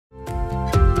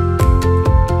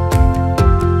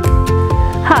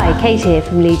Kate here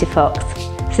from Leader Fox.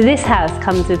 So this house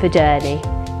comes with a journey.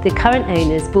 The current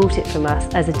owners bought it from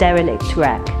us as a derelict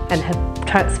wreck and have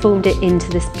transformed it into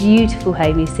this beautiful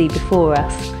home you see before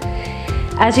us.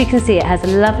 As you can see, it has a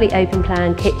lovely open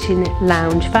plan kitchen,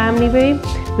 lounge, family room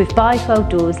with bifold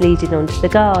doors leading onto the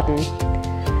garden.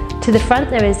 To the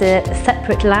front there is a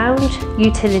separate lounge,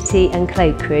 utility and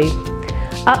cloakroom.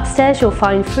 Upstairs you'll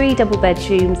find 3 double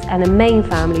bedrooms and a main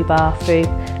family bathroom,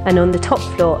 and on the top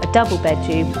floor a double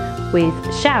bedroom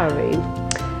with shower room.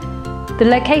 The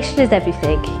location is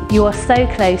everything. You are so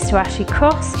close to Ashley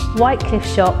Cross, Whitecliff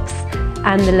shops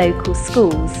and the local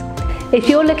schools. If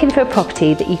you're looking for a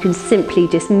property that you can simply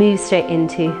just move straight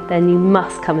into, then you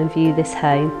must come and view this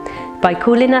home by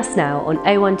calling us now on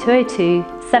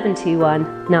 01202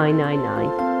 721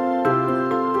 999.